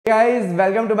Guys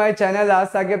welcome to my channel आज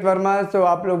साकेत वर्मा। तो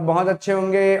आप लोग बहुत अच्छे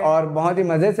होंगे और बहुत ही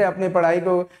मज़े से अपनी पढ़ाई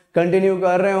को कंटिन्यू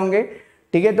कर रहे होंगे।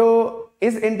 ठीक है, तो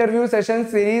इस इंटरव्यू सेशन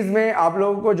सीरीज में आप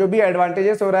लोगों को जो भी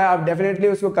एडवांटेजेस हो रहा है आप डेफिनेटली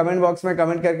उसको कमेंट बॉक्स में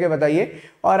कमेंट करके बताइए।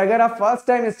 और अगर आप फर्स्ट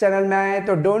टाइम इस चैनल में आए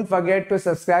तो don't forget to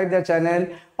subscribe the channel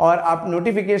और आप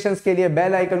नोटिफिकेशंस के लिए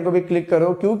बेल आइकन को भी क्लिक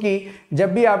करो, क्योंकि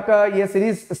जब भी आपका ये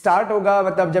सीरीज स्टार्ट होगा,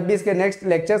 मतलब जब भी इसके नेक्स्ट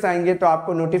लेक्चर्स आएंगे तो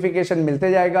आपको नोटिफिकेशन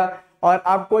मिलते जाएगा और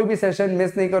आप कोई भी सेशन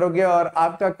मिस नहीं करोगे और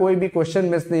आपका कोई भी क्वेश्चन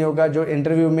मिस नहीं होगा जो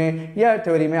इंटरव्यू में या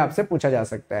थ्योरी में आपसे पूछा जा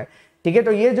सकता है। ठीक है,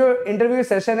 तो ये जो इंटरव्यू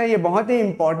सेशन है ये बहुत ही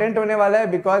इंपॉर्टेंट होने वाला है,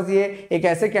 बिकॉज ये एक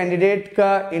ऐसे कैंडिडेट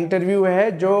का इंटरव्यू है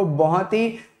जो बहुत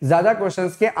ही ज्यादा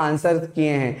क्वेश्चंस के आंसर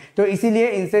किए हैं, तो इसीलिए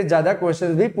इनसे ज्यादा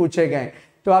क्वेश्चंस भी पूछे गए।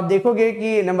 तो आप देखोगे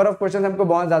कि नंबर ऑफ क्वेश्चन हमको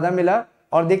बहुत ज्यादा मिला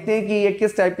और देखते हैं कि ये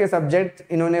किस टाइप के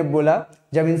सब्जेक्ट इन्होंने बोला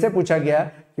जब इनसे पूछा गया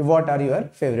कि what are your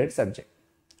favourite subject.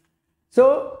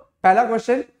 सो पहला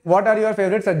question, what are your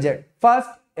favourite subject?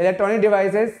 First electronic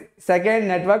devices, second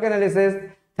network analysis,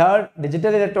 third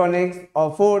digital electronics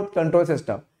और फोर्थ कंट्रोल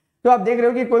सिस्टम। तो आप देख रहे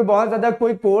हो कि कोई बहुत ज्यादा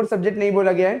कोई कोर सब्जेक्ट नहीं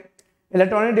बोला गया है।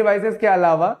 इलेक्ट्रॉनिक डिवाइसेस के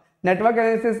अलावा नेटवर्क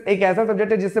एनालिसिस एक ऐसा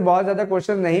सब्जेक्ट है जिससे बहुत ज्यादा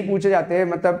क्वेश्चन नहीं पूछे जाते हैं,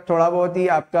 मतलब थोड़ा बहुत ही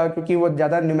आपका, क्योंकि वो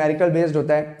ज्यादा न्यूमेरिकल बेस्ड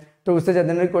होता है तो उससे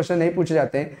जनरल क्वेश्चन नहीं पूछे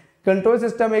जाते हैं। कंट्रोल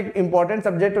सिस्टम एक इंपॉर्टेंट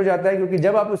सब्जेक्ट हो जाता है, क्योंकि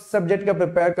जब आप उस सब्जेक्ट का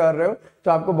प्रिपेयर कर रहे हो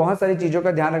तो आपको बहुत सारी चीजों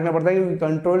का ध्यान रखना पड़ता है, क्योंकि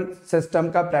कंट्रोल सिस्टम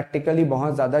का प्रैक्टिकली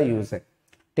बहुत ज्यादा यूज है।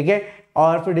 ठीक है,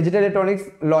 और फिर डिजिटल इलेक्ट्रॉनिक्स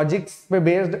लॉजिक्स पे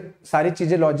बेस्ड, सारी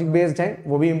चीजें लॉजिक बेस्ड हैं,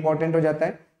 वो भी इंपॉर्टेंट हो जाता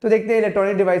है। तो देखते हैं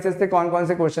इलेक्ट्रॉनिक डिवाइसेस से कौन कौन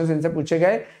से क्वेश्चन इनसे पूछे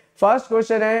गए। फर्स्ट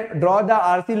क्वेश्चन है, draw the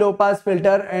RC low pass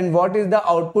filter and what is the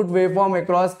output waveform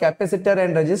across capacitor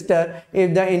and register if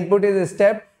the input is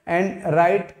step and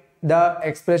right the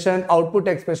expression output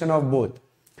expression of both.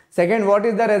 Second, what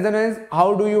is the resonance? How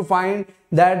do you find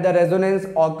that the resonance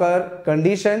occur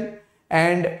condition?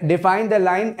 And define the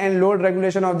line and load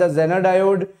regulation of the Zener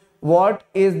diode. What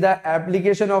is the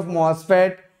application of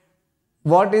MOSFET?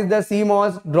 What is the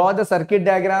CMOS? Draw the circuit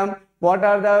diagram. What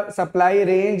are the supply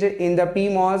range in the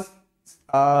PMOS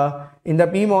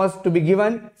to be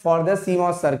given for the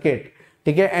CMOS circuit?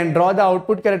 ठीक है, and draw the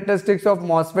output characteristics of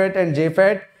MOSFET and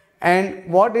JFET.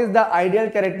 And what is the ideal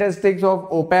characteristics of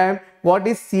op-amp? What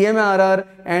is CMRR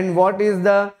and what is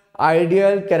the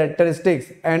ideal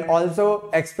characteristics and also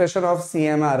expression of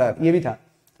CMRR? ये भी था।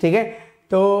 ठीक है,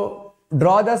 तो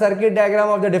draw the circuit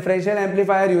diagram of the differential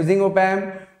amplifier using op-amp.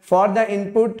 For the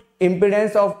input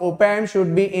impedance of op-amp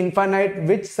should be infinite.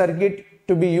 Which circuit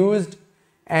to be used?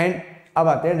 And अब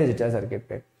आते हैं digital circuit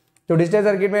पे। तो डिजिटल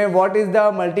सर्किट में what is the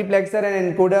multiplexer and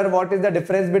encoder? What is the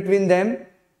difference between them?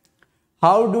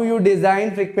 How do you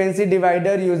design frequency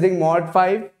divider using mod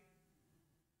 5?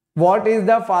 What is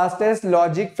the fastest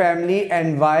logic family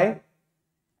and why?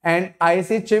 And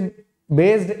IC chip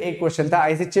based एक question था,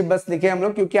 IC chip बस लिखे हम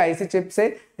लोग क्योंकि IC chip से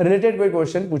related कोई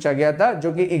question पूछा गया था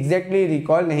जो कि एग्जैक्टली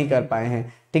रिकॉल नहीं कर पाए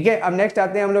हैं। ठीक है, अब नेक्स्ट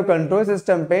आते हैं हम लोग कंट्रोल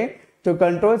सिस्टम पे। तो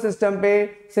कंट्रोल सिस्टम पे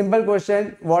simple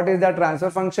question, what is the transfer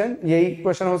function, यही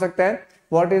क्वेश्चन हो सकता है।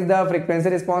 What is the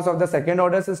frequency response of the second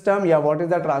order system या what is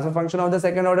the transfer function of the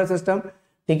second order system?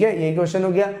 ठीक है, यही क्वेश्चन हो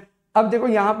गया। अब देखो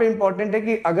यहाँ पे इंपॉर्टेंट है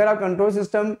कि अगर आप कंट्रोल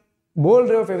सिस्टम बोल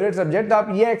रहे हो फेवरेट सब्जेक्ट, तो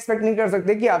आप ये एक्सपेक्ट नहीं कर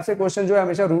सकते कि आपसे क्वेश्चन जो है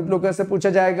हमेशा रूट लोकस से पूछा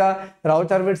जाएगा,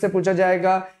 राउथ हर्विट्ज से पूछा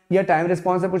जाएगा या टाइम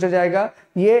रिस्पॉन्स से पूछा जाएगा।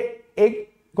 ये एक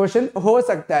क्वेश्चन हो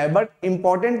सकता है, बट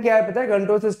इंपॉर्टेंट क्या है पता है,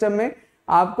 कंट्रोल सिस्टम में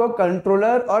आपको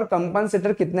कंट्रोलर और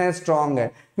कंपनसेटर कितना स्ट्रांग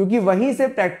है, क्योंकि वहीं से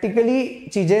प्रैक्टिकली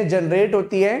चीजें जनरेट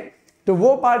होती है। तो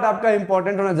वो पार्ट आपका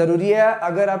इंपॉर्टेंट होना जरूरी है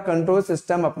अगर आप कंट्रोल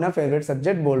सिस्टम अपना फेवरेट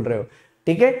सब्जेक्ट बोल रहे हो।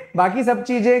 ठीक है, बाकी सब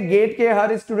चीजें गेट के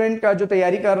हर स्टूडेंट का जो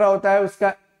तैयारी कर रहा होता है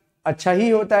उसका अच्छा ही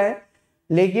होता है,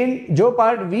 लेकिन जो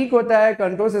पार्ट वीक होता है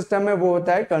कंट्रोल सिस्टम में वो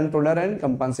होता है कंट्रोलर एंड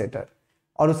कंपनसेटर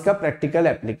और उसका प्रैक्टिकल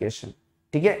एप्लीकेशन।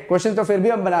 ठीक है, क्वेश्चन तो फिर भी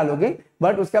हम बना लोगे,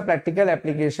 बट उसका प्रैक्टिकल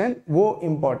एप्लीकेशन वो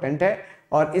इंपॉर्टेंट है।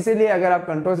 और इसीलिए अगर आप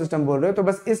कंट्रोल सिस्टम बोल रहे हो तो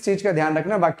बस इस चीज का ध्यान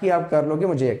रखना, बाकी आप कर लोगे,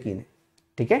 मुझे यकीन है।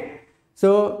 ठीक है,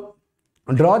 so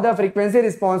draw the frequency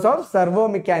response of servo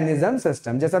mechanism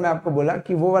system. जैसा मैं आपको बोला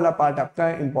कि वो वाला पार्ट आपका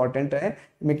इंपॉर्टेंट है,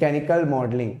 मैकेनिकल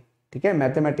मॉडलिंग, ठीक है,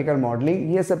 मैथमेटिकल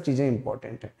मॉडलिंग, ये सब चीजें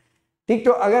इंपॉर्टेंट है। ठीक,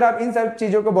 तो अगर आप इन सब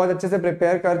चीजों को बहुत अच्छे से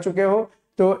प्रिपेयर कर चुके हो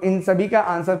तो इन सभी का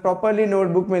आंसर प्रॉपरली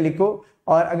नोटबुक में लिखो।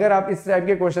 और अगर आप इस टाइप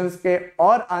के क्वेश्चंस के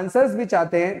और आंसर्स भी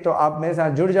चाहते हैं तो आप मेरे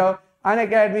साथ जुड़ जाओ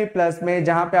अनअकैडमी प्लस में,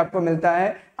 जहां पे आपको मिलता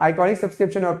है आइकॉनिक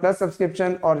सब्सक्रिप्शन और प्लस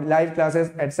सब्सक्रिप्शन और लाइव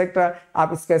क्लासेस एटसेट्रा।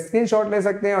 आप इसका स्क्रीनशॉट ले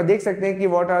सकते हैं और देख सकते हैं कि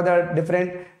what are the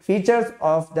different features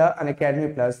of the Unacademy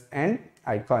plus and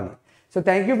iconic. So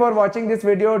thank you for watching this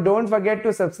video. Don't forget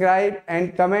to subscribe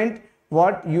and comment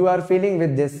what you are feeling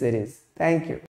with this series. Thank you.